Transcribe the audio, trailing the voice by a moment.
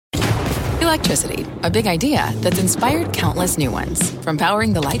Electricity, a big idea that's inspired countless new ones. From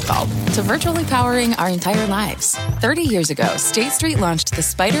powering the light bulb to virtually powering our entire lives. 30 years ago, State Street launched the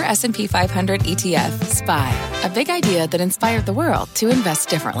SPDR S&P 500 ETF, SPY. A big idea that inspired the world to invest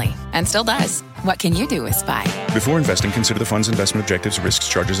differently. And still does. What can you do with SPY? Before investing, consider the fund's investment objectives, risks,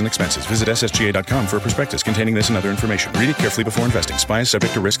 charges, and expenses. Visit ssga.com for a prospectus containing this and other information. Read it carefully before investing. SPY is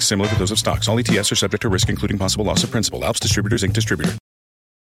subject to risks similar to those of stocks. All ETFs are subject to risk, including possible loss of principal. Alps Distributors, Inc. distributor.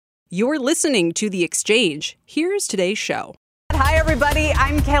 You're listening to The Exchange. Here's today's show. Hi, everybody.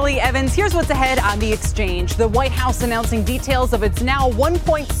 I'm Kelly Evans. Here's what's ahead on The Exchange. The White House announcing details of its now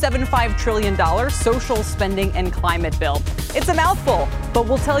 $1.75 trillion social spending and climate bill. It's a mouthful, but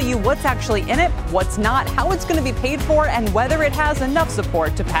we'll tell you what's actually in it, what's not, how it's going to be paid for, and whether it has enough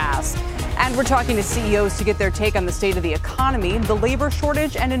support to pass. And we're talking to CEOs to get their take on the state of the economy, the labor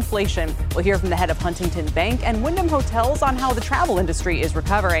shortage, and inflation. We'll hear from the head of Huntington Bank and Wyndham Hotels on how the travel industry is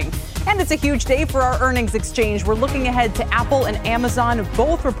recovering. And it's a huge day for our earnings exchange. We're looking ahead to Apple and Amazon,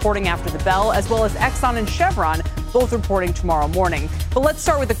 both reporting after the bell, as well as Exxon and Chevron, both reporting tomorrow morning. But let's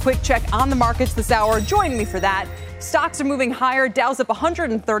start with a quick check on the markets this hour. Join me for that. Stocks are moving higher. Dow's up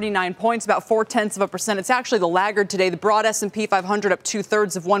 139 points, about 0.4%. It's actually the laggard today. The broad S&P 500 up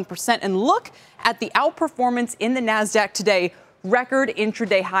 0.2%. And look at the outperformance in the NASDAQ today. Record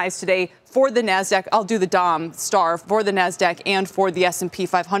intraday highs today for the NASDAQ. I'll do the DOM star for the NASDAQ and for the S&P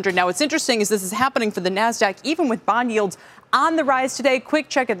 500. Now, what's interesting is this is happening for the NASDAQ, even with bond yields on the rise today. Quick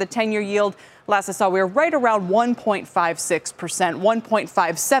check at the 10-year yield. Last I saw, we were right around 1.56%,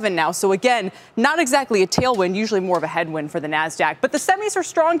 1.57 now. So again, not exactly a tailwind, usually more of a headwind for the NASDAQ. But the semis are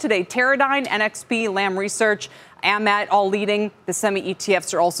strong today. Teradyne, NXP, Lam Research, AMAT all leading. The semi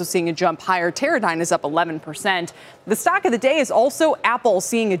ETFs are also seeing a jump higher. Teradyne is up 11%. The stock of the day is also Apple,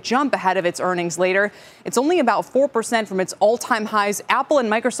 seeing a jump ahead of its earnings later. It's only about 4% from its all-time highs. Apple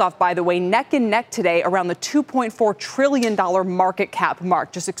and Microsoft, by the way, neck and neck today around the $2.4 trillion market cap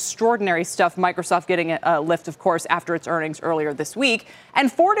mark. Just extraordinary stuff. Microsoft getting a lift, of course, after its earnings earlier this week.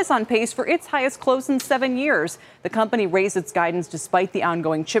 And Ford is on pace for its highest close in 7 years. The company raised its guidance despite the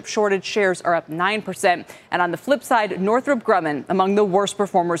ongoing chip shortage. Shares are up 9%. And on the flip side, Northrop Grumman, among the worst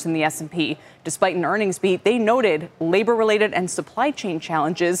performers in the S&P. Despite an earnings beat, they noted labor-related and supply chain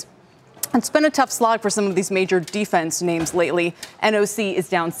challenges. It's been a tough slog for some of these major defense names lately. NOC is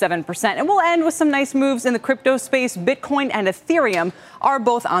down 7%. And we'll end with some nice moves in the crypto space. Bitcoin and Ethereum are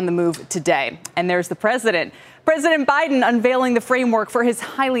both on the move today. And there's the president. President Biden unveiling the framework for his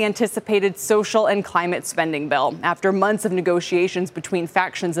highly anticipated social and climate spending bill. After months of negotiations between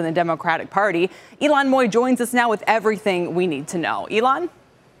factions in the Democratic Party, Ylan Mui joins us now with everything we need to know. Ylan?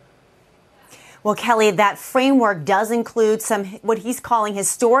 Well, Kelly, that framework does include some what he's calling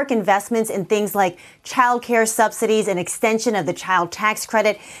historic investments in things like child care subsidies, an extension of the child tax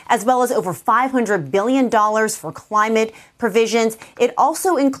credit, as well as over $500 billion for climate provisions. It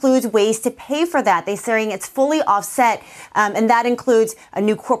also includes ways to pay for that. They're saying it's fully offset, and that includes a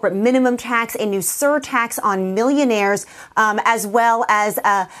new corporate minimum tax, a new surtax on millionaires, as well as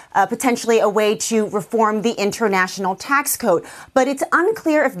potentially a way to reform the international tax code. But it's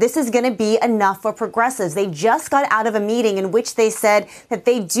unclear if this is going to be enough for progressives. They just got out of a meeting in which they said that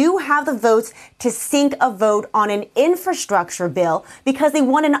they do have the votes to sink a vote on an infrastructure bill because they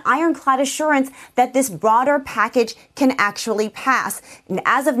want an ironclad assurance that this broader package can actually pass. And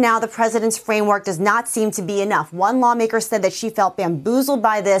as of now, the president's framework does not seem to be enough. One lawmaker said that she felt bamboozled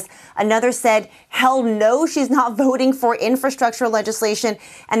by this. Another said, hell no, she's not voting for infrastructure legislation.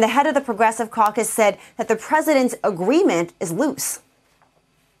 And the head of the Progressive Caucus said that the president's agreement is loose.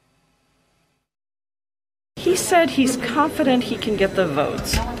 He said he's confident he can get the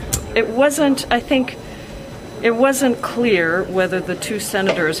votes. It wasn't clear whether the two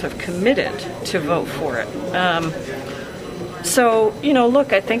senators have committed to vote for it. So,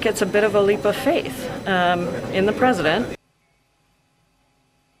 look, I think it's a bit of a leap of faith in the president.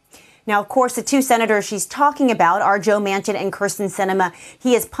 Now, of course, the two senators she's talking about are Joe Manchin and Kyrsten Sinema.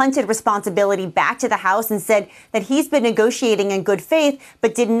 He has punted responsibility back to the House and said that he's been negotiating in good faith,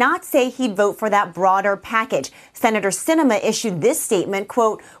 but did not say he'd vote for that broader package. Senator Sinema issued this statement,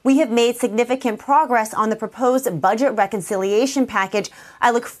 quote, "We have made significant progress on the proposed budget reconciliation package. I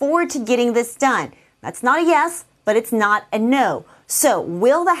look forward to getting this done." That's not a yes, but it's not a no. So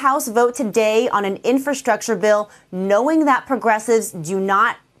will the House vote today on an infrastructure bill, knowing that progressives do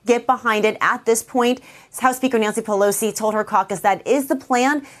not get behind it at this point? House Speaker Nancy Pelosi told her caucus that is the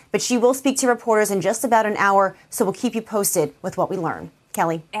plan, but she will speak to reporters in just about an hour, so we'll keep you posted with what we learn.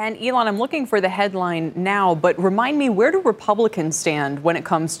 Kelly. And Ylan, I'm looking for the headline now, but remind me, where do Republicans stand when it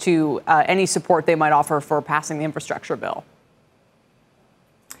comes to any support they might offer for passing the infrastructure bill?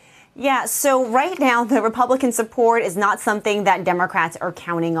 Yeah, so right now, the Republican support is not something that Democrats are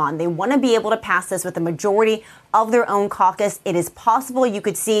counting on. They want to be able to pass this with a majority of their own caucus. It is possible you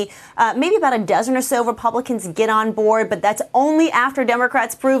could see maybe about a dozen or so Republicans get on board, but that's only after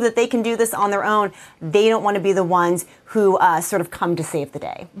Democrats prove that they can do this on their own. They don't want to be the ones who sort of come to save the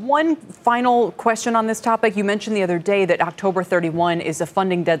day. One final question on this topic. You mentioned the other day that October 31 is a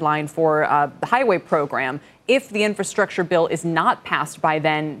funding deadline for the highway program. If the infrastructure bill is not passed by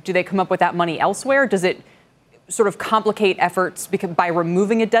then, do they come up with that money elsewhere? Does it sort of complicate efforts by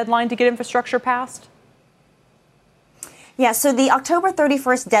removing a deadline to get infrastructure passed? Yeah, so the October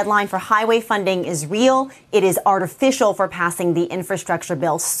 31st deadline for highway funding is real. It is artificial for passing the infrastructure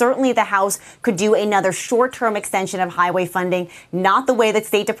bill. Certainly the House could do another short-term extension of highway funding, not the way that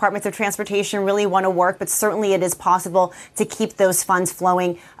state departments of transportation really want to work, but certainly it is possible to keep those funds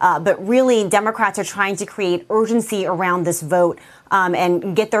flowing. But really, Democrats are trying to create urgency around this vote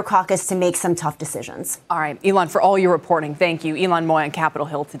and get their caucus to make some tough decisions. All right, Ylan, for all your reporting, thank you. Ylan Moy on Capitol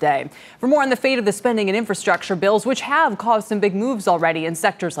Hill today. For more on the fate of the spending and infrastructure bills, which have caused some big moves already in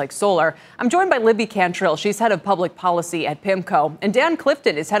sectors like solar, I'm joined by Libby Cantrill. She's head of public policy at PIMCO. And Dan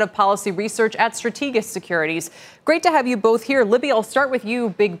Clifton is head of policy research at Strategas Securities. Great to have you both here. Libby, I'll start with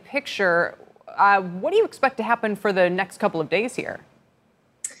you, big picture. What do you expect to happen for the next couple of days here?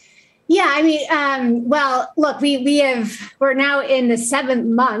 Yeah, I mean, well, look, we're now in the 7th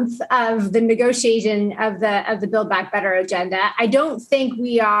month of the negotiation of the Build Back Better agenda. I don't think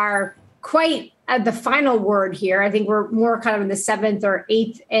we are quite at the final word here. I think we're more kind of in the 7th or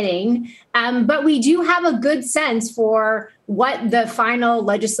 8th inning, but we do have a good sense for what the final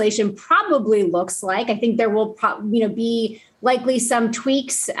legislation probably looks like. I think there will be likely some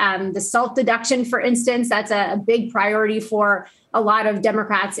tweaks. The SALT deduction, for instance, that's a big priority for a lot of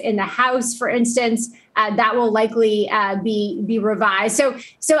Democrats in the House, for instance, that will likely be revised.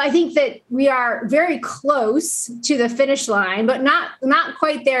 So I think that we are very close to the finish line, but not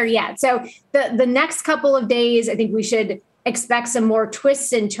quite there yet. So the next couple of days, I think we should expect some more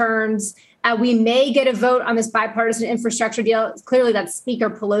twists and turns. We may get a vote on this bipartisan infrastructure deal. Clearly, that's Speaker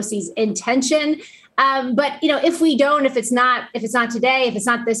Pelosi's intention. But if we don't, if it's not today, if it's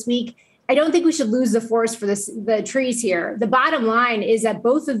not this week, I don't think we should lose the forest for the trees here. The bottom line is that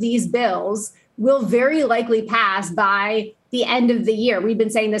both of these bills will very likely pass by the end of the year. We've been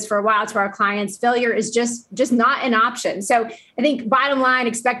saying this for a while to our clients. Failure is just not an option. So I think bottom line,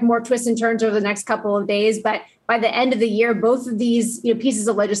 expect more twists and turns over the next couple of days. But by the end of the year, both of these pieces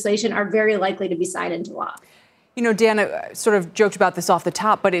of legislation are very likely to be signed into law. Dan, I sort of joked about this off the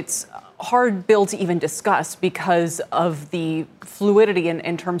top, but it's a hard bill to even discuss because of the fluidity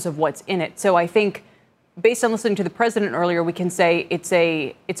in terms of what's in it. So I think based on listening to the president earlier, we can say it's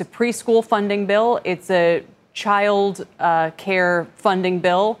a preschool funding bill. It's a child care funding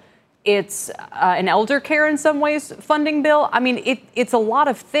bill. It's an elder care in some ways funding bill. I mean, it's a lot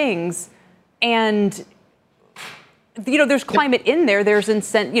of things. And there's climate in there. There's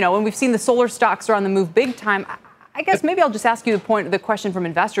incentive, and we've seen the solar stocks are on the move big time. I guess maybe I'll just ask you the question from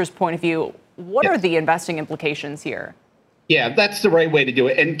investors' point of view. What are the investing implications here? Yeah, that's the right way to do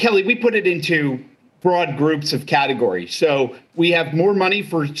it. And Kelly, we put it into broad groups of categories. So we have more money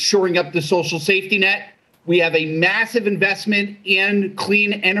for shoring up the social safety net. We have a massive investment in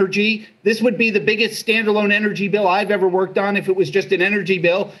clean energy. This would be the biggest standalone energy bill I've ever worked on if it was just an energy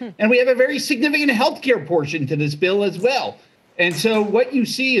bill. And we have a very significant healthcare portion to this bill as well. And so what you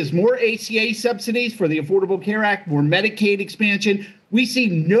see is more ACA subsidies for the Affordable Care Act, more Medicaid expansion. We see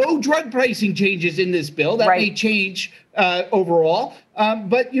no drug pricing changes in this bill. That may change overall.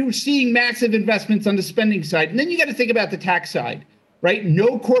 But you're seeing massive investments on the spending side. And then you got to think about the tax side, right?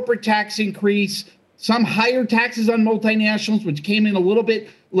 No corporate tax increase. Some higher taxes on multinationals, which came in a little bit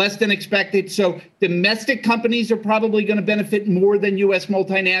less than expected. So domestic companies are probably going to benefit more than U.S.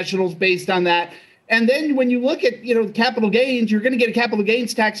 multinationals based on that. And then when you look at, capital gains, you're going to get a capital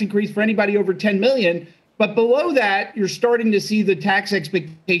gains tax increase for anybody over 10 million. But below that, you're starting to see the tax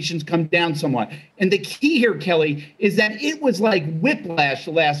expectations come down somewhat. And the key here, Kelly, is that it was like whiplash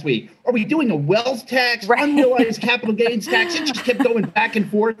last week. Are we doing a wealth tax, unrealized capital gains tax? It just kept going back and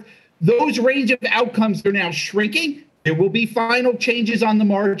forth. Those range of outcomes are now shrinking. There will be final changes on the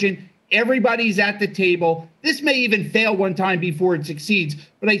margin. Everybody's at the table. This may even fail one time before it succeeds.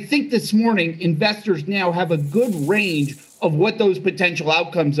 But I think this morning, investors now have a good range of what those potential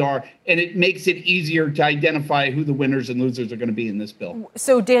outcomes are, and it makes it easier to identify who the winners and losers are going to be in this bill.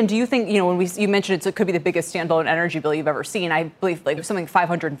 So, Dan, do you think, when you mentioned it could be the biggest standalone energy bill you've ever seen? I believe something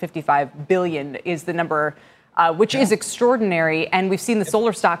 $555 billion is the number, which is extraordinary. And we've seen the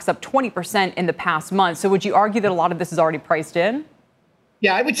solar stocks up 20% in the past month. So would you argue that a lot of this is already priced in?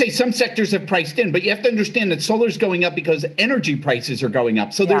 Yeah, I would say some sectors have priced in, but you have to understand that solar is going up because energy prices are going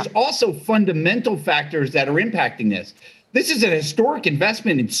up. So there's also fundamental factors that are impacting this. This is an historic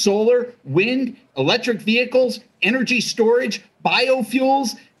investment in solar, wind, electric vehicles, energy storage,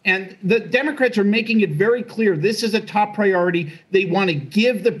 biofuels. And the Democrats are making it very clear this is a top priority. They want to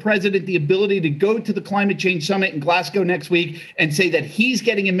give the president the ability to go to the climate change summit in Glasgow next week and say that he's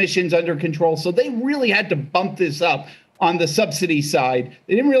getting emissions under control. So they really had to bump this up on the subsidy side.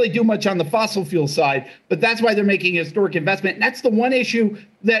 They didn't really do much on the fossil fuel side, but that's why they're making a historic investment. And that's the one issue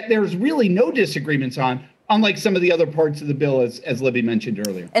that there's really no disagreements on, unlike some of the other parts of the bill, as Libby mentioned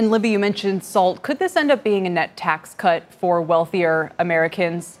earlier. And Libby, you mentioned SALT. Could this end up being a net tax cut for wealthier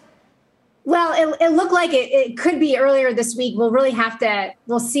Americans? Well, it looked like it could be earlier this week.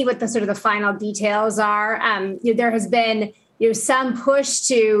 We'll see what the sort of the final details are. There has been some push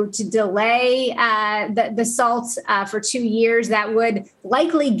to delay the SALT for 2 years. That would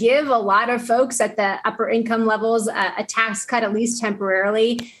likely give a lot of folks at the upper income levels a tax cut, at least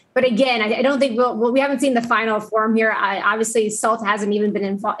temporarily. But again, I don't think we haven't seen the final form here. Obviously, SALT hasn't even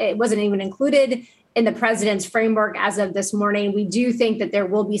been it wasn't even included in the president's framework as of this morning. We do think that there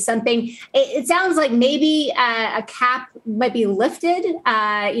will be something. It sounds like maybe a cap might be lifted.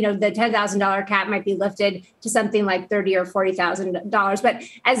 The $10,000 cap might be lifted to something like $30,000 or $40,000. But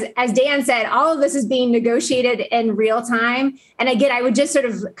as Dan said, all of this is being negotiated in real time. And again, I would just sort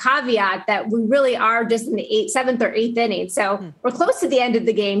of caveat that we really are just in the seventh or eighth inning. So we're close to the end of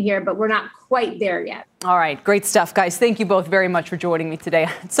the game here, but we're not quite there yet. All right. Great stuff, guys. Thank you both very much for joining me today.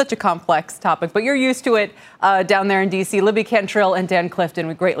 It's such a complex topic, but you're used to it down there in D.C. Libby Cantrill and Dan Clifton,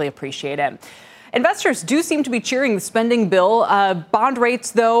 we greatly appreciate it. Investors do seem to be cheering the spending bill. Bond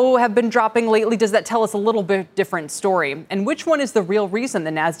rates, though, have been dropping lately. Does that tell us a little bit different story? And which one is the real reason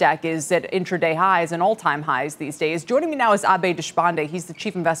the NASDAQ is at intraday highs and all-time highs these days? Joining me now is Abhay Deshpande. He's the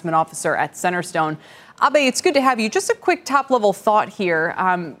Chief Investment Officer at Centerstone. Abhay, it's good to have you. Just a quick top-level thought here.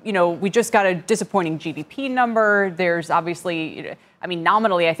 We just got a disappointing GDP number. There's obviously,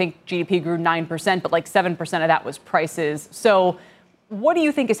 nominally, I think GDP grew 9%, but like 7% of that was prices. So what do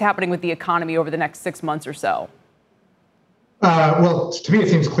you think is happening with the economy over the next 6 months or so? Well, to me, it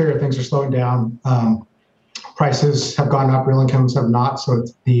seems clear things are slowing down. Prices have gone up, real incomes have not. So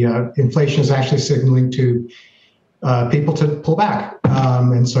the inflation is actually signaling to people to pull back.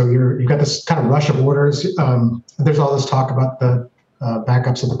 And so you've got this kind of rush of orders. There's all this talk about the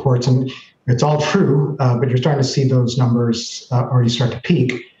backups at the ports, and it's all true, but you're starting to see those numbers already start to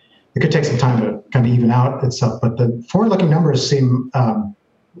peak. It could take some time to kind of even out itself, but the forward-looking numbers seem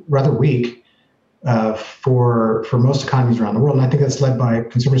rather weak for most economies around the world. And I think that's led by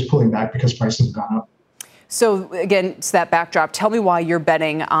consumers pulling back because prices have gone up. So, again, it's that backdrop. Tell me why you're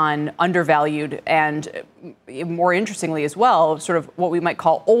betting on undervalued and, more interestingly as well, sort of what we might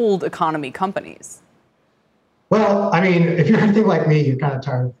call old economy companies. Well, if you're anything like me, you're kind of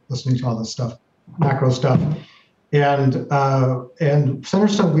tired of listening to all this stuff, macro stuff. And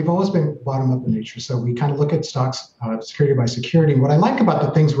Centerstone, we've always been bottom-up in nature. So we kind of look at stocks security by security. What I like about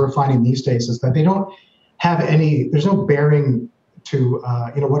the things we're finding these days is that they don't have there's no bearing to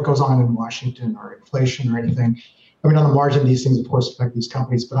what goes on in Washington or inflation or anything. On the margin, these things, of course, affect these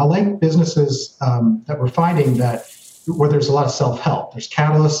companies. But I like businesses that we're finding where there's a lot of self-help. There's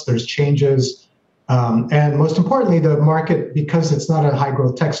catalysts, there's changes. And most importantly, the market, because it's not a high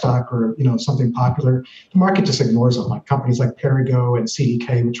growth tech stock or something popular, the market just ignores them. Like companies like Perrigo and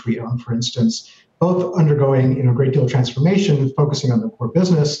CDK, which we own, for instance, both undergoing a great deal of transformation, focusing on the core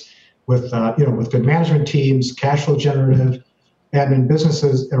business with good management teams, cash flow generative, and in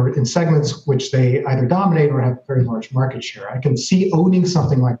businesses or in segments which they either dominate or have very large market share. I can see owning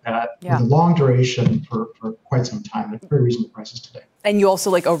something like that with a long duration for quite some time at very reasonable prices today. And you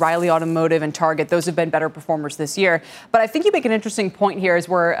also like O'Reilly Automotive and Target. Those have been better performers this year. But I think you make an interesting point here is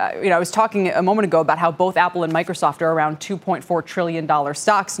where, I was talking a moment ago about how both Apple and Microsoft are around $2.4 trillion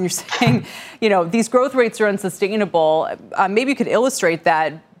stocks. And you're saying, these growth rates are unsustainable. Maybe you could illustrate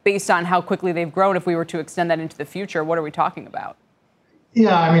that based on how quickly they've grown. If we were to extend that into the future, what are we talking about?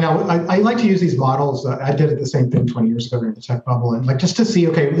 Yeah, I like to use these models. I did the same thing 20 years ago during the tech bubble, and just to see,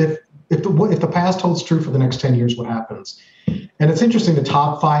 okay, if the past holds true for the next 10 years, what happens? And it's interesting. The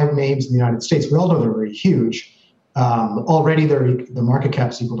top 5 names in the United States, we all know they're very huge. Already, the market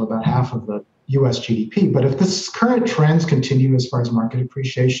cap is equal to about half of the U.S. GDP. But if this current trends continue as far as market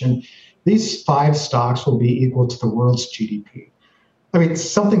appreciation, these 5 stocks will be equal to the world's GDP.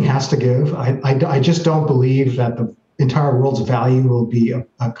 Something has to give. I just don't believe that the entire world's value will be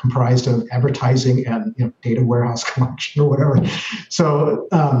comprised of advertising and data warehouse collection or whatever. So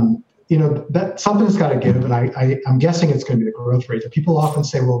that something's got to give, and I'm guessing it's going to be the growth rate. That people often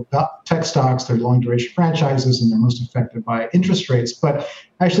say, well, tech stocks, they're long duration franchises, and they're most affected by interest rates. But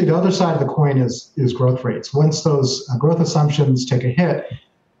actually, the other side of the coin is growth rates. Once those growth assumptions take a hit,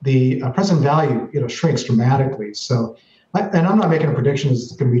 the present value shrinks dramatically. So, and I'm not making a prediction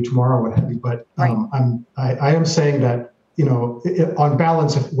it's going to be tomorrow or what have you, but I am saying that on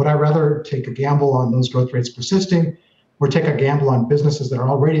balance, would I rather take a gamble on those growth rates persisting, or take a gamble on businesses that are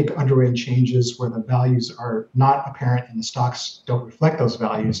already undergoing changes where the values are not apparent and the stocks don't reflect those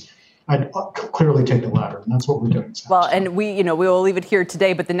values? I'd clearly take the latter, and that's what we're doing. Well, and we will leave it here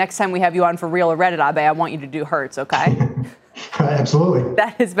today, but the next time we have you on for Real or Reddit, Abe, I want you to do Hertz, okay? Absolutely.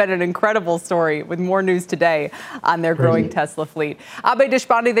 That has been an incredible story with more news today on their growing Tesla fleet. Abe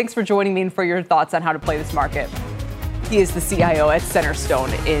Deshpande, thanks for joining me and for your thoughts on how to play this market. He is the CIO at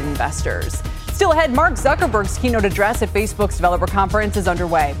Centerstone Investors. Still ahead, Mark Zuckerberg's keynote address at Facebook's developer conference is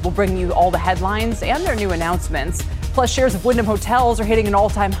underway. We'll bring you all the headlines and their new announcements. Plus, shares of Wyndham Hotels are hitting an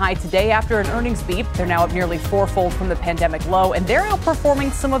all-time high today after an earnings beat. They're now up nearly fourfold from the pandemic low, and they're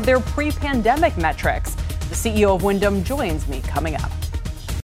outperforming some of their pre-pandemic metrics. The CEO of Wyndham joins me coming up.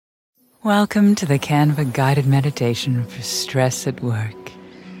 Welcome to the Canva guided meditation for stress at work.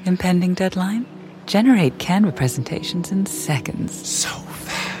 Impending deadline? Generate Canva presentations in seconds. So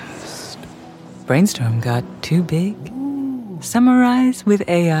fast. Brainstorm got too big? Ooh. Summarize with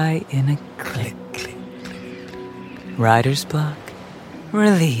AI in a click. Writer's block?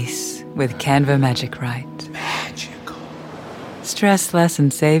 Release with Canva Magic Write. Magical. Stress less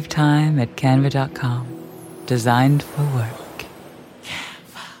and save time at canva.com. Designed for work.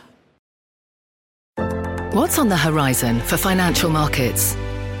 Canva. What's on the horizon for financial markets?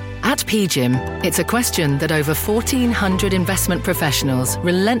 At PGIM, it's a question that over 1,400 investment professionals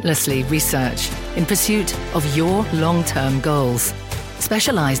relentlessly research in pursuit of your long-term goals.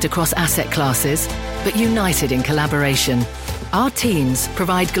 Specialized across asset classes, but united in collaboration, our teams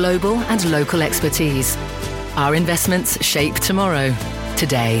provide global and local expertise. Our investments shape tomorrow,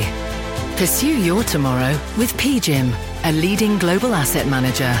 today. Pursue your tomorrow with PGIM, a leading global asset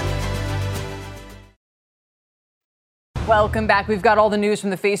manager. Welcome back. We've got all the news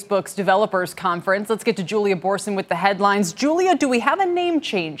from the Facebook's developers conference. Let's get to Julia Borson with the headlines. Julia, do we have a name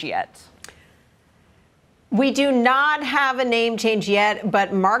change yet? We do not have a name change yet,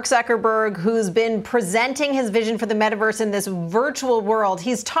 but Mark Zuckerberg, who's been presenting his vision for the metaverse in this virtual world,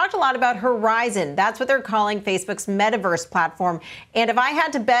 he's talked a lot about Horizon. That's what they're calling Facebook's metaverse platform. And if I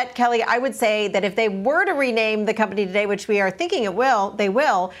had to bet, Kelly, I would say that if they were to rename the company today, which we are thinking they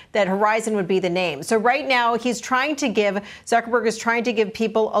will, that Horizon would be the name. So right now, Zuckerberg is trying to give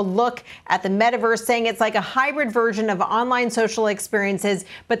people a look at the metaverse, saying it's like a hybrid version of online social experiences,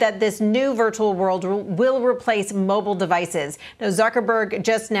 but that this new virtual world will replace mobile devices. Now, Zuckerberg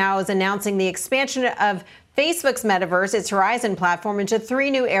just now is announcing the expansion of Facebook's metaverse, its Horizon platform, into 3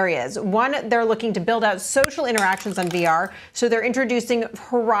 new areas. One, they're looking to build out social interactions on VR, so they're introducing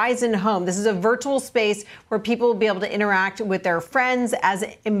Horizon Home. This is a virtual space where people will be able to interact with their friends as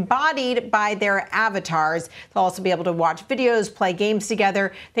embodied by their avatars. They'll also be able to watch videos, play games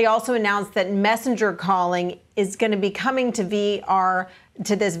together. They also announced that messenger calling is going to be coming to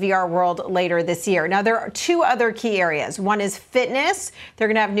this VR world later this year. Now, there are 2 other key areas. One is fitness. They're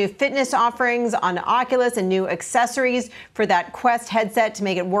going to have new fitness offerings on Oculus and new accessories for that Quest headset to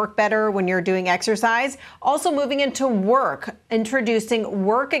make it work better when you're doing exercise. Also moving into work, introducing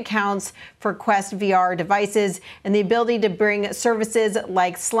work accounts for Quest VR devices and the ability to bring services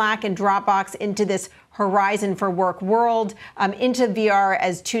like Slack and Dropbox into this Horizon for Work world into VR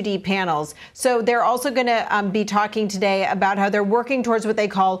as 2D panels. So they're also going to be talking today about how they're working towards what they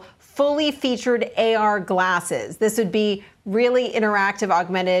call fully featured AR glasses. This would be really interactive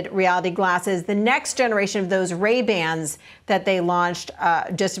augmented reality glasses, the next generation of those Ray-Bans that they launched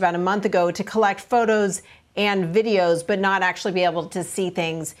just about a month ago to collect photos and videos, but not actually be able to see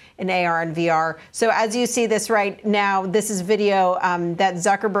things in AR and VR. So as you see this right now, this is video that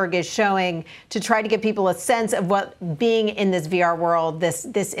Zuckerberg is showing to try to give people a sense of what being in this VR world, this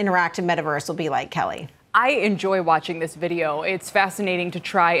interactive metaverse will be like, Kelly. I enjoy watching this video. It's fascinating to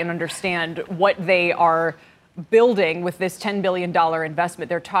try and understand what they are building with this $10 billion investment.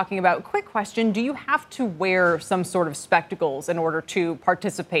 They're talking about, quick question, do you have to wear some sort of spectacles in order to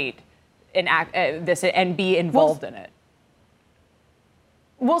participate in this and be involved in it?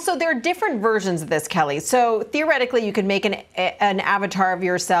 Well, so there are different versions of this, Kelly. So theoretically, you could make an avatar of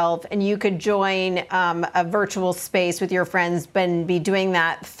yourself and you could join a virtual space with your friends and be doing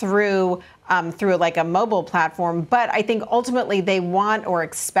that through through like a mobile platform. But I think ultimately they want or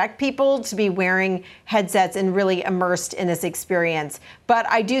expect people to be wearing headsets and really immersed in this experience. But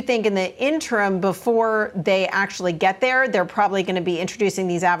I do think in the interim, before they actually get there, they're probably going to be introducing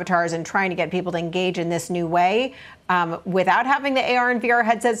these avatars and trying to get people to engage in this new way without having the AR and VR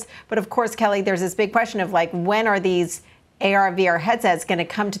headsets. But of course, Kelly, there's this big question of like, when are these AR, VR headsets going to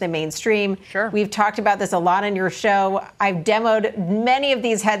come to the mainstream? Sure. We've talked about this a lot on your show. I've demoed many of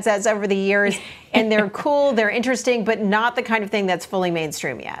these headsets over the years, and they're cool, they're interesting, but not the kind of thing that's fully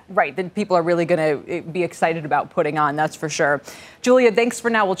mainstream yet. Right, that people are really going to be excited about putting on, that's for sure. Julia, thanks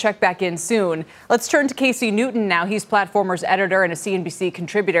for now. We'll check back in soon. Let's turn to Casey Newton now. He's Platformer's editor and a CNBC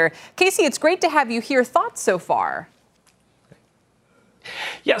contributor. Casey, it's great to have you here. Thoughts so far?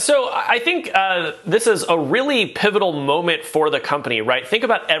 Yeah, so I think this is a really pivotal moment for the company, right? Think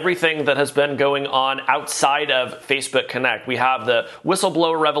about everything that has been going on outside of Facebook Connect. We have the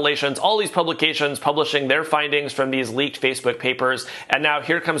whistleblower revelations, all these publications publishing their findings from these leaked Facebook papers. And now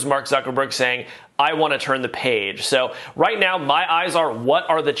here comes Mark Zuckerberg saying, I want to turn the page. So right now, my eyes are, what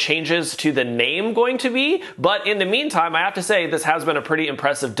are the changes to the name going to be? But in the meantime, I have to say, this has been a pretty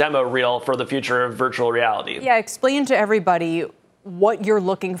impressive demo reel for the future of virtual reality. Yeah, explain to everybody what you're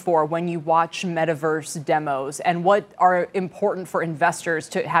looking for when you watch metaverse demos and what are important for investors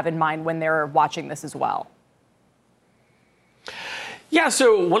to have in mind when they're watching this as well. Yeah,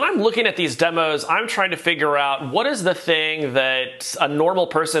 so when I'm looking at these demos, I'm trying to figure out what is the thing that a normal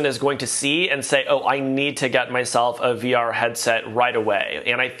person is going to see and say, oh, I need to get myself a VR headset right away.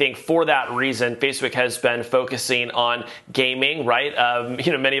 And I think for that reason, Facebook has been focusing on gaming, right?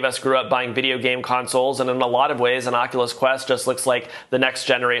 Many of us grew up buying video game consoles, and in a lot of ways, an Oculus Quest just looks like the next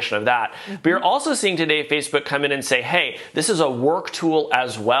generation of that. But you're also seeing today Facebook come in and say, hey, this is a work tool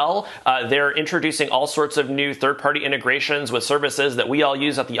as well. They're introducing all sorts of new third-party integrations with services that we all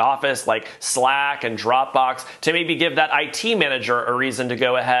use at the office, like Slack and Dropbox, to maybe give that IT manager a reason to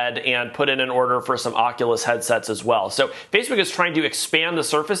go ahead and put in an order for some Oculus headsets as well. So Facebook is trying to expand the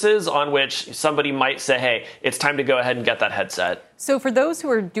surfaces on which somebody might say, hey, it's time to go ahead and get that headset. So for those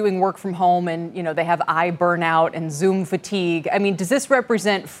who are doing work from home and, they have eye burnout and Zoom fatigue, I mean, does this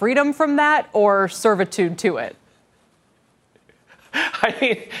represent freedom from that or servitude to it? I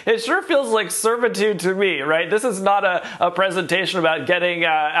mean, it sure feels like servitude to me, right? This is not a presentation about getting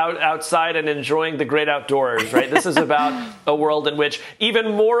outside and enjoying the great outdoors, right? This is about a world in which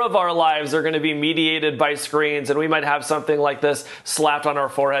even more of our lives are going to be mediated by screens, and we might have something like this slapped on our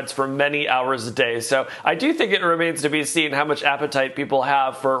foreheads for many hours a day. So I do think it remains to be seen how much appetite people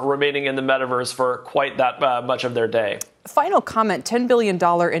have for remaining in the metaverse for quite that much of their day. Final comment, $10 billion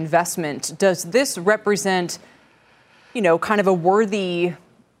investment. Does this represent kind of a worthy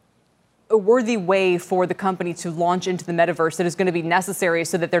way for the company to launch into the metaverse that is going to be necessary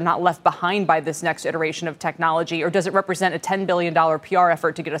so that they're not left behind by this next iteration of technology? Or does it represent a $10 billion PR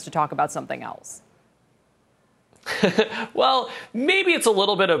effort to get us to talk about something else? Well, maybe it's a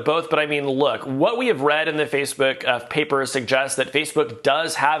little bit of both, but I mean, look, what we have read in the Facebook papers suggests that Facebook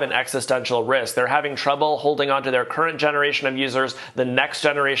does have an existential risk. They're having trouble holding on to their current generation of users. The next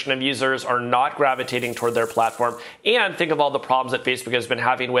generation of users are not gravitating toward their platform. And think of all the problems that Facebook has been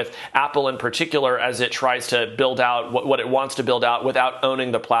having with Apple in particular as it tries to build out what it wants to build out without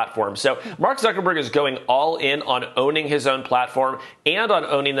owning the platform. So Mark Zuckerberg is going all in on owning his own platform and on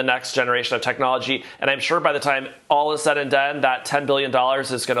owning the next generation of technology. And I'm sure by the time all is said and done, that $10 billion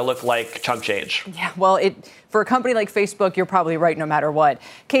is going to look like chump change. Yeah, well, for a company like Facebook, you're probably right no matter what.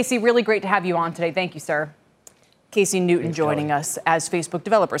 Casey, really great to have you on today. Thank you, sir. Casey Newton joining us as Facebook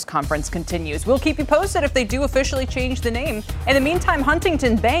Developers Conference continues. We'll keep you posted if they do officially change the name. In the meantime,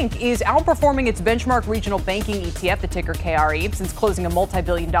 Huntington Bank is outperforming its benchmark regional banking ETF, the ticker KRE, since closing a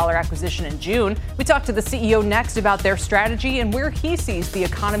multi-billion-dollar acquisition in June. We talk to the CEO next about their strategy and where he sees the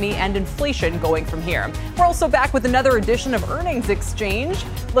economy and inflation going from here. We're also back with another edition of Earnings Exchange,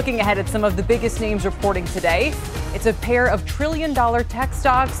 looking ahead at some of the biggest names reporting today. It's a pair of trillion-dollar tech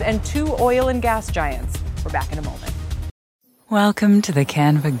stocks and two oil and gas giants. We're back in a moment. Welcome to the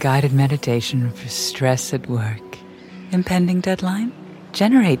Canva guided meditation for stress at work. Impending deadline?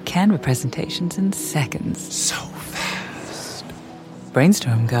 Generate Canva presentations in seconds. So fast.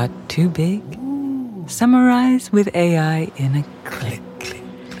 Brainstorm got too big? Ooh. Summarize with AI in a click.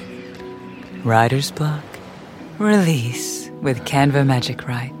 Writer's block? Release with Canva Magic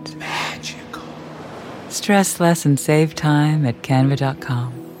Write. Magical. Stress less and save time at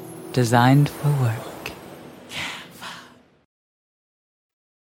canva.com. Designed for work.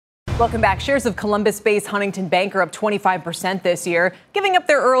 Welcome back. Shares of Columbus-based Huntington Bank are up 25% this year, giving up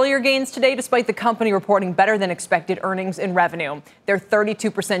their earlier gains today despite the company reporting better than expected earnings and revenue. Their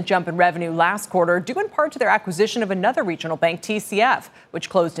 32% jump in revenue last quarter due in part to their acquisition of another regional bank, TCF, which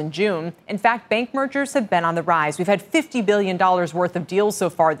closed in June. In fact, bank mergers have been on the rise. We've had $50 billion worth of deals so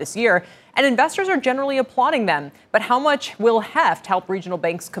far this year, and investors are generally applauding them. But how much will heft help regional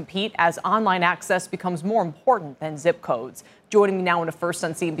banks compete as online access becomes more important than zip codes? Joining me now in a First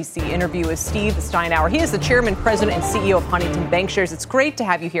on CNBC interview is Steve Steinour. He is the chairman, president, and CEO of Huntington Bancshares. It's great to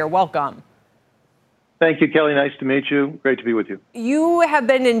have you here. Welcome. Thank you, Kelly. Nice to meet you. Great to be with you. You have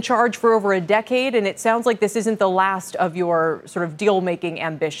been in charge for over a decade, and it sounds like this isn't the last of your sort of deal-making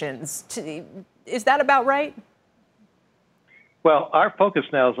ambitions. Is that about right? Well, our focus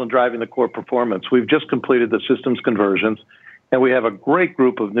now is on driving the core performance. We've just completed the systems conversions, and we have a great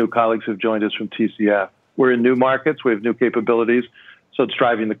group of new colleagues who've joined us from TCF. We're in new markets. We have new capabilities, so it's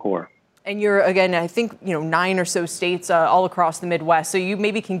driving the core. And you're, again, I think, 9 or so states all across the Midwest. So you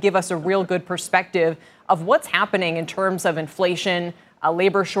maybe can give us a real good perspective of what's happening in terms of inflation,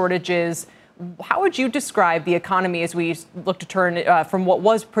 labor shortages. How would you describe the economy as we look to turn from what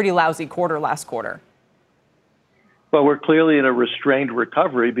was pretty lousy quarter last quarter? Well, we're clearly in a restrained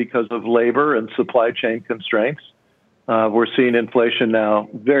recovery because of labor and supply chain constraints. We're seeing inflation now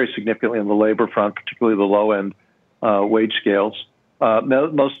very significantly on the labor front, particularly the low-end wage scales.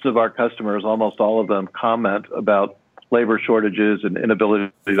 Most of our customers, almost all of them, comment about labor shortages and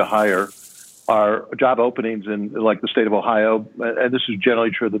inability to hire. Our job openings in, like the state of Ohio, and this is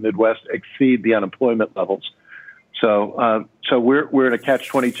generally true of the Midwest, exceed the unemployment levels. So we're in a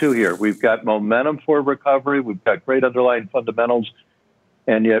catch-22 here. We've got momentum for recovery. We've got great underlying fundamentals.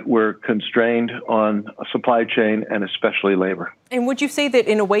 And yet we're constrained on supply chain and especially labor. And would you say that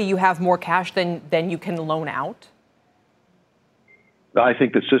in a way you have more cash than you can loan out? I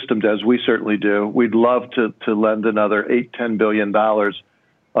think the system does. We certainly do. We'd love to lend another $8-10 billion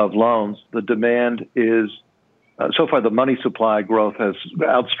of loans. The demand is, so far the money supply growth has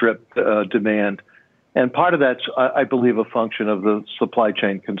outstripped demand. And part of that's, I believe, a function of the supply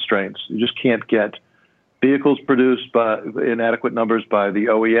chain constraints. You just can't get vehicles produced in adequate numbers by the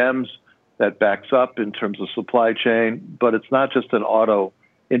OEMs. That backs up in terms of supply chain. But it's not just an auto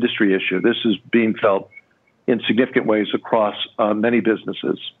industry issue. This is being felt in significant ways across many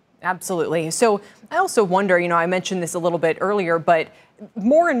businesses. Absolutely. So I also wonder, I mentioned this a little bit earlier, but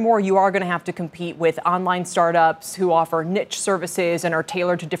more and more you are going to have to compete with online startups who offer niche services and are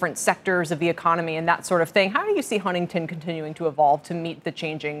tailored to different sectors of the economy and that sort of thing. How do you see Huntington continuing to evolve to meet the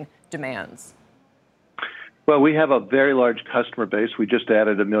changing demands? Well, we have a very large customer base. We just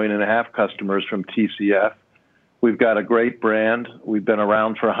added 1.5 million customers from TCF. We've got a great brand. We've been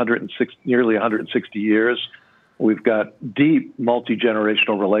around for nearly 160 years. We've got deep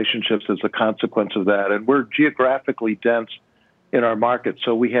multi-generational relationships as a consequence of that. And we're geographically dense in our markets,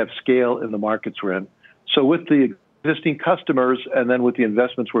 so we have scale in the markets we're in. So with the existing customers and then with the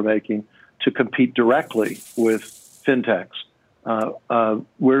investments we're making to compete directly with fintechs,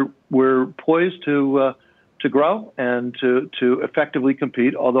 we're poised to grow and to effectively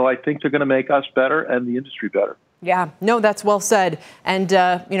compete, although I think they're going to make us better and the industry better. Yeah, no, that's well said. And,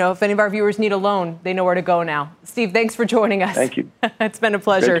 if any of our viewers need a loan, they know where to go now. Steve, thanks for joining us. Thank you. It's been a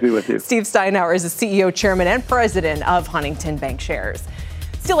pleasure. Great to be with you. Steve Steinour is the CEO, chairman, and president of Huntington Bancshares.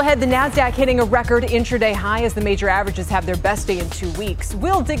 Still ahead, the NASDAQ hitting a record intraday high as the major averages have their best day in 2 weeks.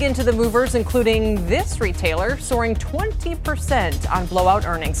 We'll dig into the movers, including this retailer soaring 20% on blowout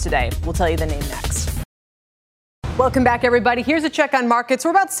earnings today. We'll tell you the name next. Welcome back, everybody. Here's a check on markets.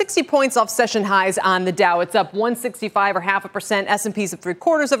 We're about 60 points off session highs on the Dow. It's up 165 or 0.5%. S&P's up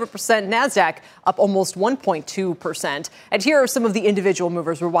 0.75%. NASDAQ up almost 1.2%. And here are some of the individual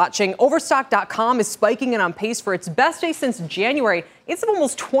movers we're watching. Overstock.com is spiking and on pace for its best day since January. It's up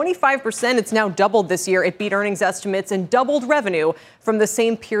almost 25%. It's now doubled this year. It beat earnings estimates and doubled revenue from the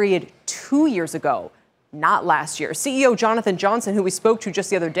same period 2 years ago. Not last year. CEO Jonathan Johnson, who we spoke to just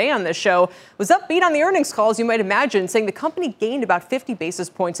the other day on this show, was upbeat on the earnings call, as you might imagine, saying the company gained about 50 basis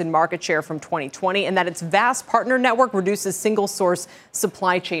points in market share from 2020 and that its vast partner network reduces single source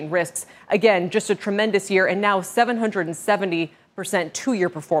supply chain risks. Again, just a tremendous year and now 770% two-year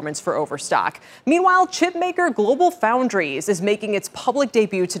performance for Overstock. Meanwhile, chipmaker GlobalFoundries is making its public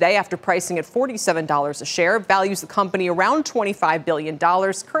debut today after pricing at $47 a share. Values the company around $25 billion,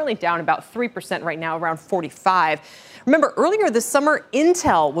 currently down about 3% right now, around 45. Remember, earlier this summer,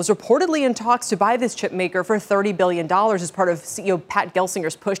 Intel was reportedly in talks to buy this chip maker for $30 billion as part of CEO Pat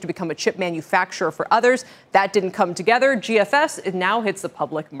Gelsinger's push to become a chip manufacturer for others. That didn't come together. GFS now hits the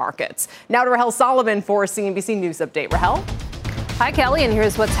public markets. Now to Rahel Solomon for a CNBC News update. Rahel? Hi, Kelly, and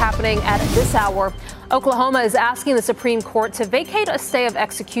here's what's happening at this hour. Oklahoma is asking the Supreme Court to vacate a stay of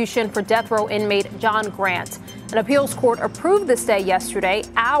execution for death row inmate John Grant. An appeals court approved the stay yesterday,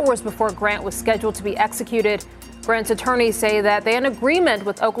 hours before Grant was scheduled to be executed. Grant's attorneys say that they are in agreement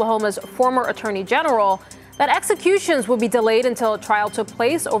with Oklahoma's former attorney general that executions will be delayed until a trial took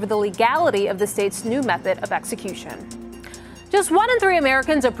place over the legality of the state's new method of execution. Just 1 in 3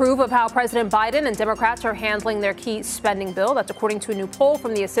 Americans approve of how President Biden and Democrats are handling their key spending bill. That's according to a new poll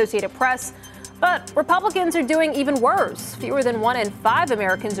from the Associated Press. But Republicans are doing even worse. Fewer than 1 in 5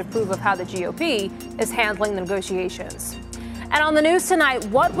 Americans approve of how the GOP is handling the negotiations. And on the news tonight,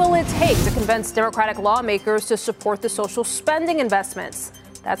 what will it take to convince Democratic lawmakers to support the social spending investments?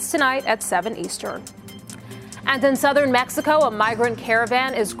 That's tonight at 7 Eastern. And in southern Mexico, a migrant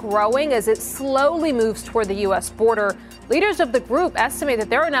caravan is growing as it slowly moves toward the U.S. border. Leaders of the group estimate that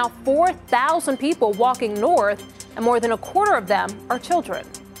there are now 4,000 people walking north, and more than a quarter of them are children.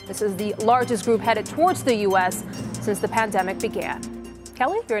 This is the largest group headed towards the U.S. since the pandemic began.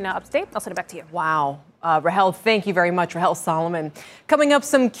 Kelly, you're now up to date. I'll send it back to you. Wow. Rahel, thank you very much, Rahel Solomon. Coming up,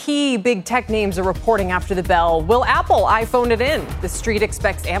 some key big tech names are reporting after the bell. Will Apple iPhone it in? The Street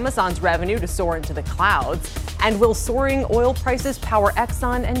expects Amazon's revenue to soar into the clouds. And will soaring oil prices power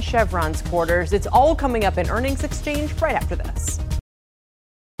Exxon and Chevron's quarters? It's all coming up in Earnings Exchange right after this.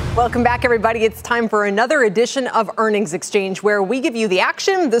 Welcome back, everybody. It's time for another edition of Earnings Exchange, where we give you the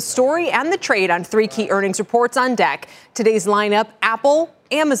action, the story, and the trade on 3 key earnings reports on deck. Today's lineup: Apple,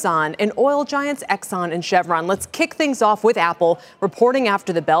 Amazon, and oil giants Exxon and Chevron. Let's kick things off with Apple. Reporting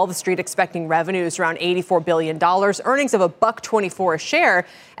after the bell, the Street expecting revenues around $84 billion, earnings of $1.24 a share.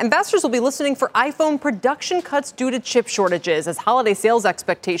 Investors will be listening for iPhone production cuts due to chip shortages as holiday sales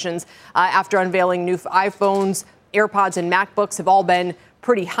expectations after unveiling new iPhones, AirPods, and MacBooks have all been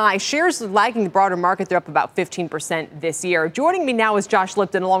pretty high. Shares lagging the broader market. They're up about 15% this year. Joining me now is Josh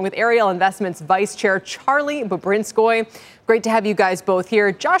Lipton, along with Ariel Investments Vice Chair Charlie Babrinskoy. Great to have you guys both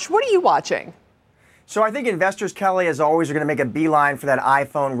here. Josh, what are you watching? So I think investors, Kelly, as always, are going to make a beeline for that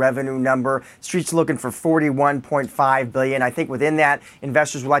iPhone revenue number. Street's looking for $41.5 billion. I think within that,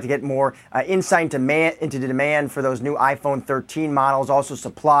 investors would like to get more insight into the demand for those new iPhone 13 models, also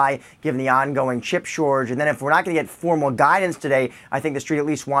supply, given the ongoing chip shortage. And then if we're not going to get formal guidance today, I think the Street at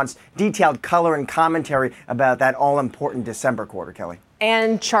least wants detailed color and commentary about that all-important December quarter, Kelly.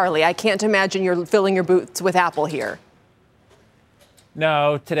 And Charlie, I can't imagine you're filling your boots with Apple here.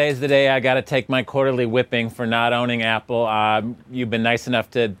 No, today's the day I got to take my quarterly whipping for not owning Apple. You've been nice enough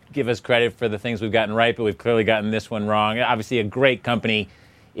to give us credit for the things we've gotten right, but we've clearly gotten this one wrong. Obviously, a great company.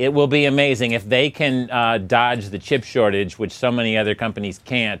 It will be amazing. If they can dodge the chip shortage, which so many other companies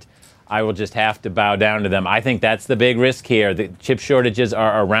can't, I will just have to bow down to them. I think that's the big risk here. The chip shortages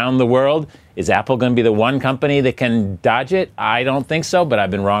are around the world. Is Apple going to be the one company that can dodge it? I don't think so, but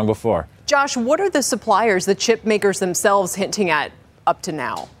I've been wrong before. Josh, what are the suppliers, the chip makers themselves, hinting at up to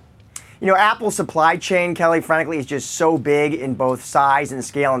now? You know, Apple's supply chain, Kelly, frankly, is just so big in both size and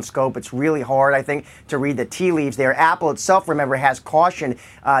scale and scope. It's really hard, I think, to read the tea leaves there. Apple itself, remember, has cautioned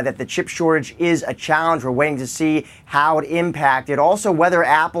that the chip shortage is a challenge. We're waiting to see how it impacted. Also, whether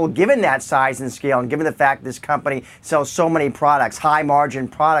Apple, given that size and scale, and given the fact this company sells so many products, high-margin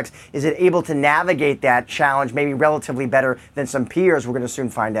products, is it able to navigate that challenge maybe relatively better than some peers? We're going to soon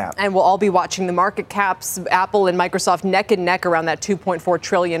find out. And we'll all be watching the market caps, Apple and Microsoft neck and neck around that $2.4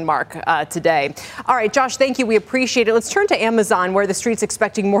 trillion mark today. All right, Josh, thank you. We appreciate it. Let's turn to Amazon, where the Street's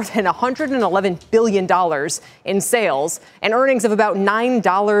expecting more than $111 billion in sales and earnings of about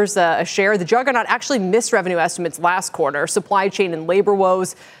 $9 a share. The juggernaut actually missed revenue estimates last quarter. Supply chain and labor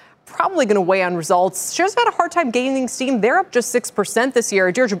woes probably going to weigh on results. Shares have had a hard time gaining steam. They're up just 6% this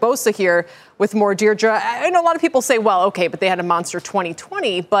year. Deirdre Bosa here with more. Deirdre, I know a lot of people say, well, okay, but they had a monster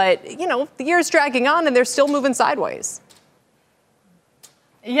 2020. But, you know, the year's dragging on and they're still moving sideways.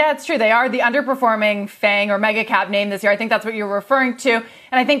 Yeah, it's true. They are the underperforming FANG or mega cap name this year. I think that's what you're referring to. And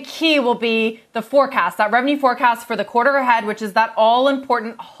I think key will be the forecast, that revenue forecast for the quarter ahead, which is that all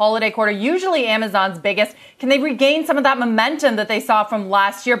important holiday quarter, usually Amazon's biggest. Can they regain some of that momentum that they saw from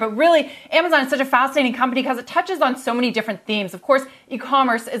last year? But really, Amazon is such a fascinating company because it touches on so many different themes. Of course,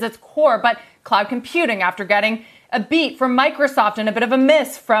 e-commerce is its core, but cloud computing after getting a beat from Microsoft and a bit of a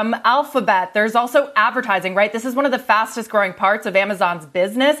miss from Alphabet. There's also advertising, right? This is one of the fastest growing parts of Amazon's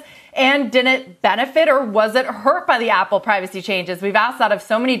business. And did it benefit or was it hurt by the Apple privacy changes? We've asked that of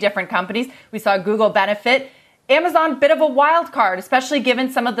so many different companies. We saw Google benefit. Amazon, bit of a wild card, especially given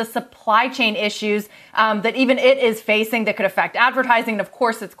some of the supply chain issues that even it is facing that could affect advertising. And of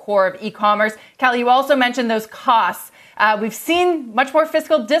course, its core of e-commerce. Kelly, you also mentioned those costs. We've seen much more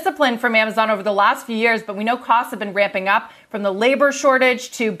fiscal discipline from Amazon over the last few years, but we know costs have been ramping up. from the labor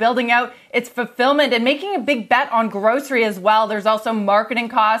shortage to building out its fulfillment and making a big bet on grocery as well. There's also marketing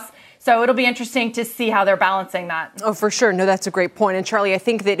costs. So it'll be interesting to see how they're balancing that. Oh, for sure. No, that's a great point. And Charlie, I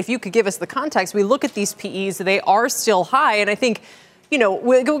think that if you could give us the context, we look at these PEs, they are still high. And I think, you know,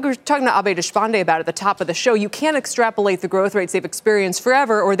 we're talking to Abhay Deshpande about it at the top of the show. You can't extrapolate the growth rates they've experienced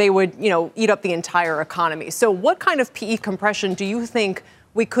forever, or they would, you know, eat up the entire economy. So what kind of PE compression do you think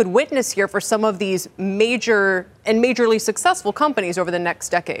we could witness here for some of these major and majorly successful companies over the next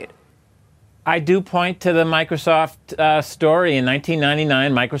decade? I do point to the Microsoft story. In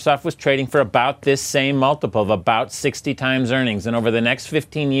 1999, Microsoft was trading for about this same multiple of about 60 times earnings. And over the next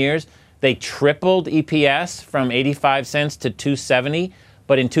 15 years, they tripled EPS from 85 cents to 270.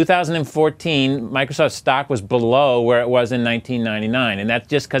 But in 2014, Microsoft's stock was below where it was in 1999. And that's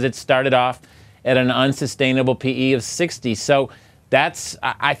just because it started off at an unsustainable PE of 60. So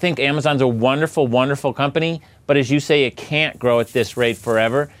I think Amazon's a wonderful, wonderful company. But as you say, it can't grow at this rate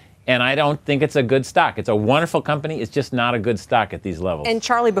forever. And I don't think it's a good stock. It's a wonderful company. It's just not a good stock at these levels. And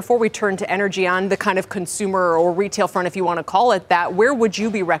Charlie, before we turn to energy on the kind of consumer or retail front, if you want to call it that, where would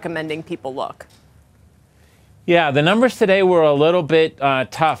you be recommending people look? Yeah, the numbers today were a little bit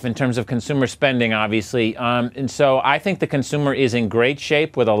tough in terms of consumer spending, obviously. And so I think the consumer is in great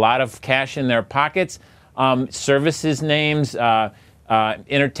shape with a lot of cash in their pockets. Services names,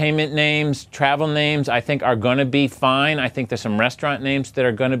 entertainment names, travel names, I think are going to be fine. I think there's some restaurant names that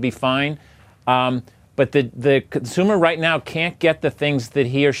are going to be fine. But the consumer right now can't get the things that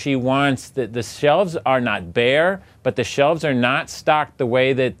he or she wants. The shelves are not bare, but the shelves are not stocked the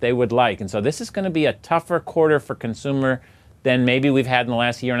way that they would like. And so this is going to be a tougher quarter for consumer than maybe we've had in the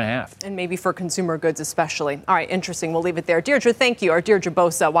last year and a half. And maybe for consumer goods especially. All right, interesting. We'll leave it there. Deirdre, thank you. Our Deirdre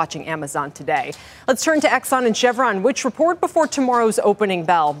Bosa watching Amazon today. Let's turn to Exxon and Chevron, which report before tomorrow's opening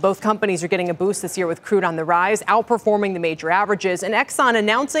bell. Both companies are getting a boost this year with crude on the rise, outperforming the major averages. And Exxon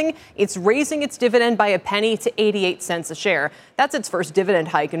announcing it's raising its dividend by a penny to 88 cents a share. That's its first dividend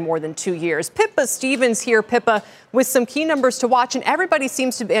hike in more than 2 years. Pippa Stevens here, Pippa, with some key numbers to watch. And everybody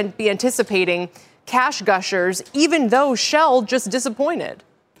seems to be anticipating cash gushers, even though Shell just disappointed.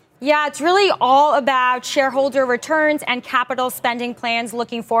 Yeah, it's really all about shareholder returns and capital spending plans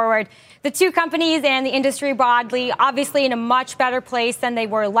looking forward. The two companies and the industry broadly, obviously in a much better place than they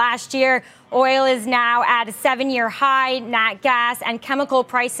were last year. Oil is now at a 7-year high. Nat gas and chemical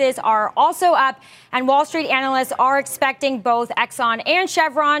prices are also up. And Wall Street analysts are expecting both Exxon and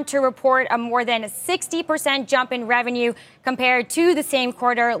Chevron to report a more than 60% jump in revenue compared to the same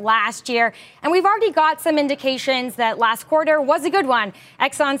quarter last year. And we've already got some indications that last quarter was a good one.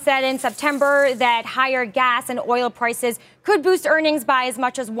 Exxon said in September that higher gas and oil prices could boost earnings by as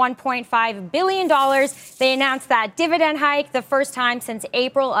much as $1.5 billion. They announced that dividend hike the first time since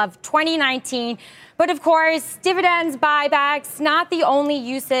April of 2019. But of course, dividends, buybacks, not the only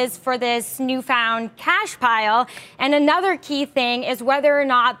uses for this newfound cash pile. And another key thing is whether or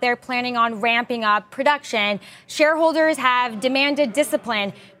not they're planning on ramping up production. Shareholders have demanded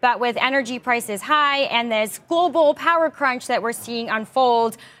discipline, but with energy prices high and this global power crunch that we're seeing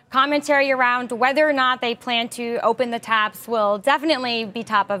unfold, commentary around whether or not they plan to open the taps will definitely be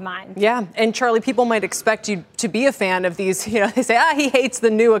top of mind. Yeah. And Charlie, people might expect you to be a fan of these. You know, they say, he hates the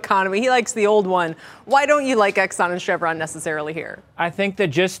new economy. He likes the old one. Why don't you like Exxon and Chevron necessarily here? I think they're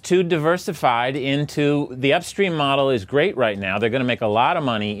just too diversified into the upstream model is great right now. They're going to make a lot of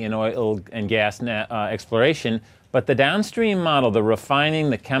money in oil and gas exploration. But the downstream model, the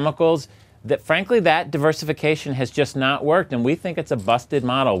refining, the chemicals, that frankly, that diversification has just not worked, and we think it's a busted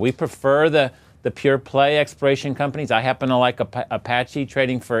model. We prefer the pure play exploration companies. I happen to like Apache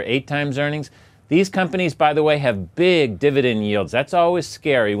trading for 8 times earnings. These companies, by the way, have big dividend yields. That's always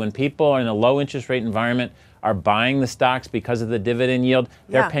scary when people in a low interest rate environment are buying the stocks because of the dividend yield.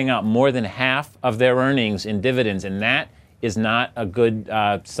 They're paying out more than half of their earnings in dividends, and that is not a good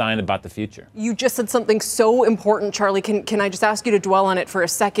sign about the future. You just said something so important, Charlie. Can I just ask you to dwell on it for a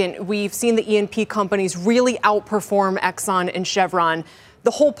second? We've seen the E&P companies really outperform Exxon and Chevron. The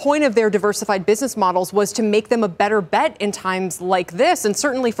whole point of their diversified business models was to make them a better bet in times like this, and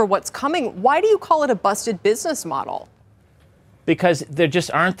certainly for what's coming. Why do you call it a busted business model? Because there just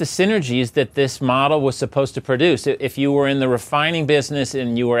aren't the synergies that this model was supposed to produce. If you were in the refining business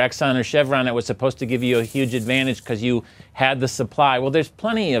and you were Exxon or Chevron, it was supposed to give you a huge advantage because you had the supply. Well, there's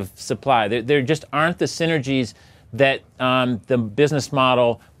plenty of supply. There just aren't the synergies that the business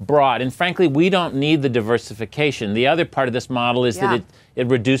model brought. And frankly, we don't need the diversification. The other part of this model is that it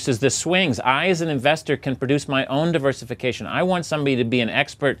reduces the swings. I, as an investor, can produce my own diversification. I want somebody to be an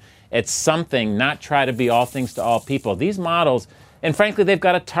expert at something, not try to be all things to all people. These models And frankly, they've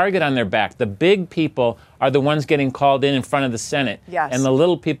got a target on their back. The big people are the ones getting called in front of the Senate. Yes. And the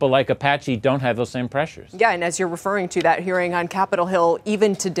little people like Apache don't have those same pressures. Yeah, and as you're referring to that hearing on Capitol Hill,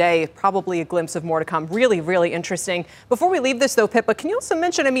 even today, probably a glimpse of more to come. Really, really interesting. Before we leave this, though, Pippa, can you also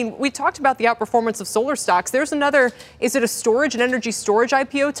mention, I mean, we talked about the outperformance of solar stocks. There's another, is it an energy storage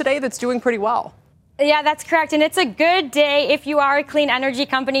IPO today that's doing pretty well? Yeah, that's correct. And it's a good day if you are a clean energy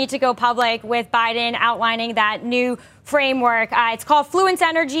company to go public with Biden outlining that new framework. It's called Fluence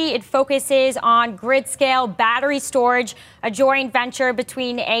Energy. It focuses on grid scale battery storage, a joint venture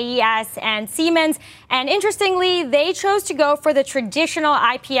between AES and Siemens. And interestingly, they chose to go for the traditional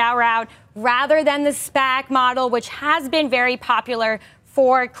IPO route rather than the SPAC model, which has been very popular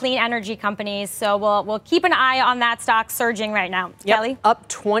for clean energy companies. So we'll keep an eye on that stock surging right now. Yep, Kelly? Up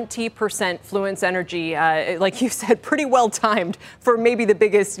 20%, Fluence Energy, like you said, pretty well timed for maybe the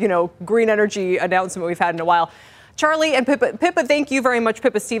biggest, green energy announcement we've had in a while. Charlie and Pippa, thank you very much.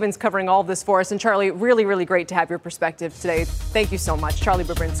 Pippa Stevens covering all of this for us. And Charlie, really, really great to have your perspective today. Thank you so much. Charlie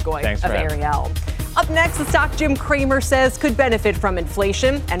Babrinskoy of Ariel. Up next, the stock Jim Cramer says could benefit from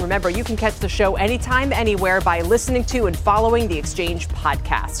inflation. And remember, you can catch the show anytime, anywhere by listening to and following the Exchange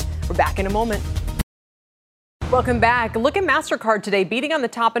podcast. We're back in a moment. Welcome back. Look at MasterCard today, beating on the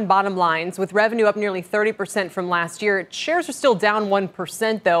top and bottom lines with revenue up nearly 30% from last year. Shares are still down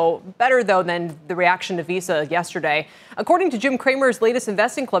 1%, though. Better, though, than the reaction to Visa yesterday. According to Jim Cramer's latest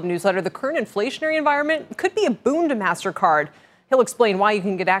Investing Club newsletter, the current inflationary environment could be a boon to MasterCard. He'll explain why you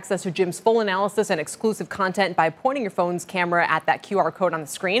can get access to Jim's full analysis and exclusive content by pointing your phone's camera at that QR code on the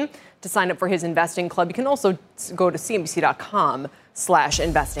screen. To sign up for his Investing Club, you can also go to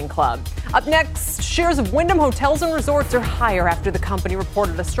cnbc.com/investing club. Up next, shares of Wyndham Hotels and Resorts are higher after the company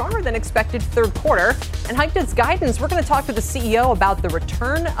reported a stronger than expected third quarter and hiked its guidance. We're going to talk to the CEO about the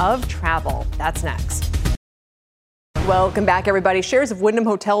return of travel. That's next. Welcome back, everybody. Shares of Wyndham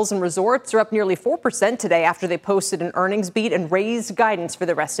Hotels and Resorts are up nearly 4% today after they posted an earnings beat and raised guidance for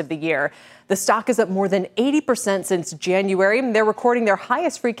the rest of the year. The stock is up more than 80% since January. They're recording their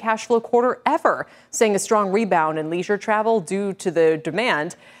highest free cash flow quarter ever, saying a strong rebound in leisure travel due to the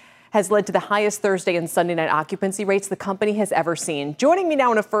demand has led to the highest Thursday and Sunday night occupancy rates the company has ever seen. Joining me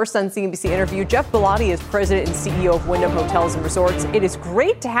now in a First on CNBC interview, Jeff Bellotti is president and CEO of Wyndham Hotels and Resorts. It is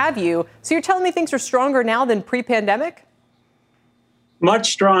great to have you. So you're telling me things are stronger now than pre-pandemic?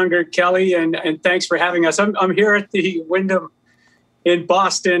 Much stronger, Kelly, and thanks for having us. I'm here at the Wyndham in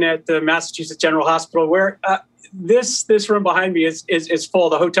Boston at the Massachusetts General Hospital, where this room behind me is full.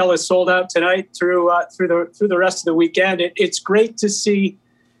 The hotel is sold out tonight through the rest of the weekend. It's great to see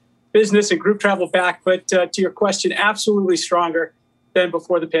business and group travel back, but to your question, absolutely stronger than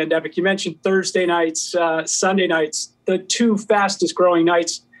before the pandemic. You mentioned Thursday nights, Sunday nights, the two fastest growing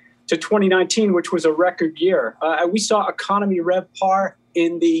nights to 2019, which was a record year. We saw economy RevPAR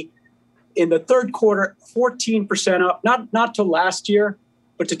in the third quarter, 14% up, not to last year,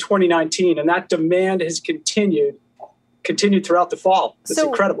 but to 2019, and that demand has continued throughout the fall. It's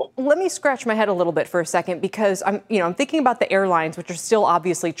incredible. Let me scratch my head a little bit for a second, because I'm thinking about the airlines, which are still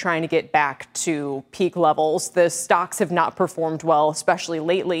obviously trying to get back to peak levels. The stocks have not performed well, especially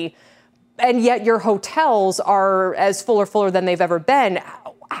lately, and yet your hotels are as fuller than they've ever been.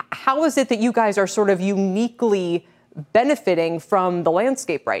 How is it that you guys are sort of uniquely benefiting from the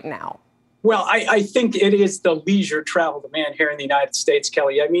landscape right now? Well, I think it is the leisure travel demand here in the United States,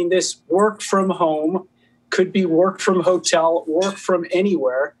 Kelly. I mean, this work from home, could be work from hotel, work from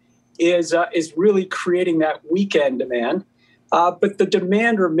anywhere, is really creating that weekend demand. But the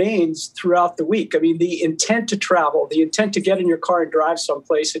demand remains throughout the week. I mean, the intent to travel, the intent to get in your car and drive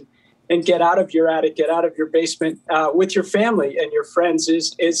someplace and get out of your attic, get out of your basement with your family and your friends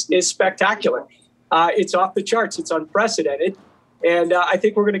is spectacular. It's off the charts. It's unprecedented. And I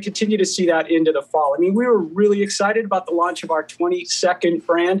think we're going to continue to see that into the fall. I mean, we were really excited about the launch of our 22nd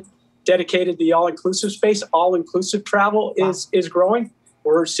brand dedicated to the all-inclusive space. All-inclusive travel is growing.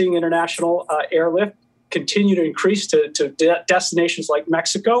 We're seeing international airlift continue to increase to destinations like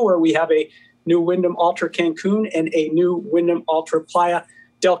Mexico, where we have a new Wyndham Ultra Cancun and a new Wyndham Ultra Playa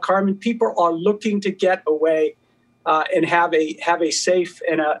del Carmen. People are looking to get away and have a safe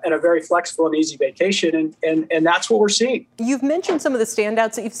and a very flexible and easy vacation, and that's what we're seeing. You've mentioned some of the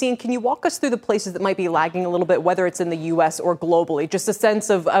standouts that you've seen. Can you walk us through the places that might be lagging a little bit, whether it's in the U.S. or globally? Just a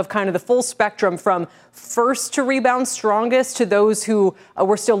sense of kind of the full spectrum from first to rebound strongest to those who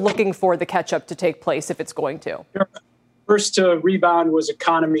we're still looking for the catch-up to take place if it's going to. Sure. First to rebound was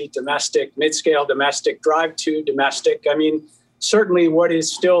economy, domestic, mid-scale domestic, drive to domestic. I mean, certainly what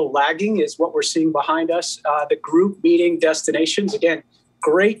is still lagging is what we're seeing behind us, the group meeting destinations. Again,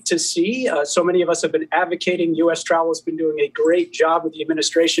 great to see. So many of us have been advocating. U.S. travel has been doing a great job with the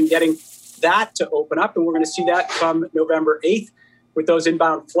administration getting that to open up. And we're going to see that come November 8th with those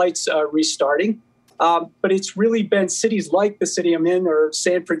inbound flights restarting. But it's really been cities like the city I'm in or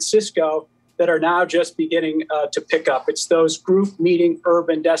San Francisco that are now just beginning to pick up. It's those group meeting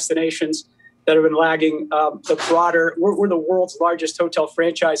urban destinations that have been lagging the broader. We're the world's largest hotel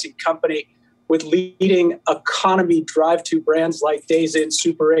franchising company with leading economy drive-to brands like Days Inn,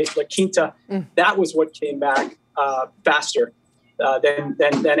 Super 8, La Quinta. That was what came back faster than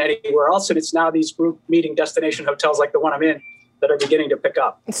anywhere else. And it's now these group meeting destination hotels like the one I'm in that are beginning to pick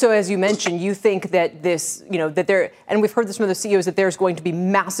up. So as you mentioned, you think that this, that there, and we've heard this from the CEOs, that there's going to be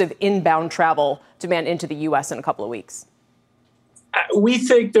massive inbound travel demand into the U.S. in a couple of weeks. We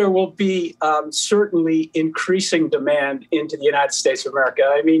think there will be certainly increasing demand into the United States of America.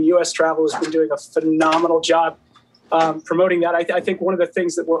 I mean, U.S. travel has been doing a phenomenal job promoting that. I think one of the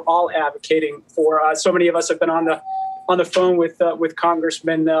things that we're all advocating for, so many of us have been on the phone with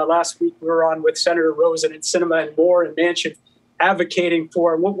congressmen. Last week we were on with Senator Rosen and Sinema and Moore and Manchin, advocating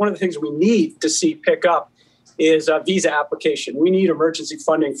for one of the things we need to see pick up is a visa application. We need emergency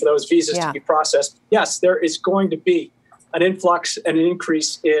funding for those visas to be processed. Yes, there is going to be an influx and an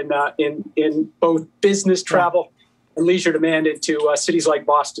increase in both business travel and leisure demand into cities like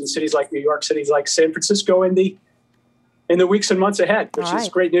Boston, cities like New York, cities like San Francisco in the weeks and months ahead, which is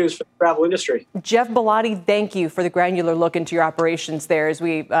great news for the travel industry. Jeff Bellotti, thank you for the granular look into your operations there as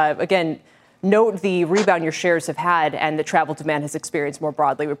we, again, note the rebound your shares have had and the travel demand has experienced more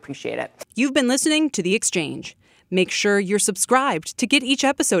broadly. We appreciate it. You've been listening to The Exchange. Make sure you're subscribed to get each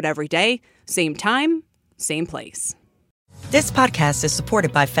episode every day, same time, same place. This podcast is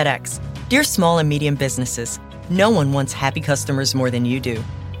supported by FedEx. Dear small and medium businesses, no one wants happy customers more than you do.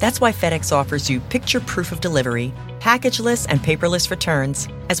 That's why FedEx offers you picture proof of delivery, packageless and paperless returns,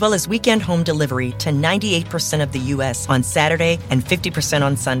 as well as weekend home delivery to 98% of the U.S. on Saturday and 50%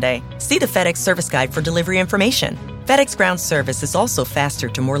 on Sunday. See the FedEx service guide for delivery information. FedEx Ground service is also faster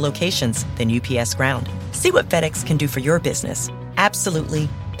to more locations than UPS Ground. See what FedEx can do for your business. Absolutely,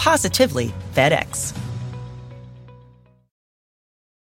 positively FedEx.